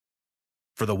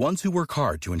For the ones who work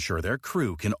hard to ensure their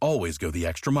crew can always go the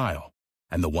extra mile,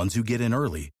 and the ones who get in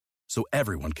early so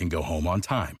everyone can go home on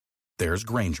time, there's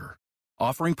Grainger,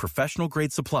 offering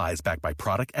professional-grade supplies backed by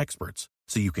product experts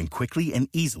so you can quickly and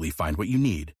easily find what you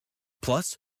need.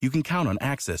 Plus, you can count on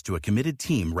access to a committed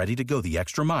team ready to go the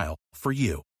extra mile for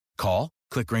you. Call,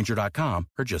 click Grainger.com,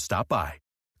 or just stop by.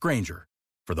 Grainger,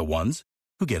 for the ones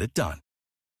who get it done.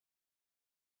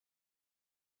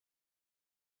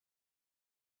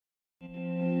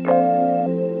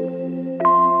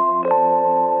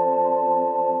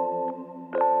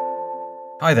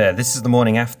 Hi there, this is The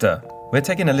Morning After. We're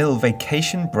taking a little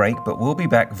vacation break, but we'll be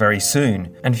back very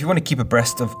soon. And if you want to keep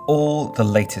abreast of all the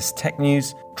latest tech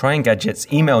news, try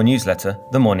Engadget's email newsletter,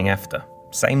 The Morning After.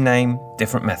 Same name,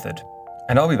 different method.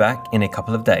 And I'll be back in a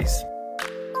couple of days.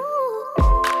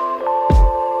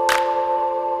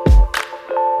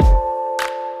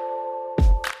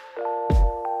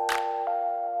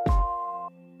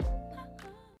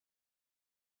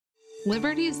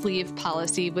 Liberty's leave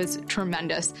policy was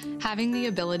tremendous. Having the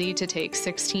ability to take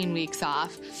 16 weeks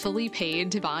off, fully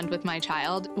paid to bond with my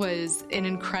child, was an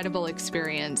incredible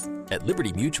experience. At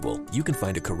Liberty Mutual, you can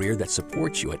find a career that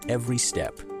supports you at every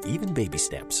step, even baby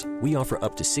steps. We offer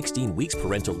up to 16 weeks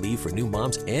parental leave for new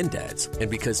moms and dads.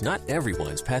 And because not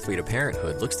everyone's pathway to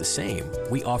parenthood looks the same,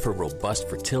 we offer robust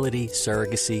fertility,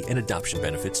 surrogacy, and adoption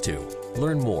benefits too.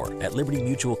 Learn more at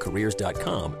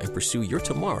libertymutualcareers.com and pursue your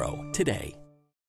tomorrow today.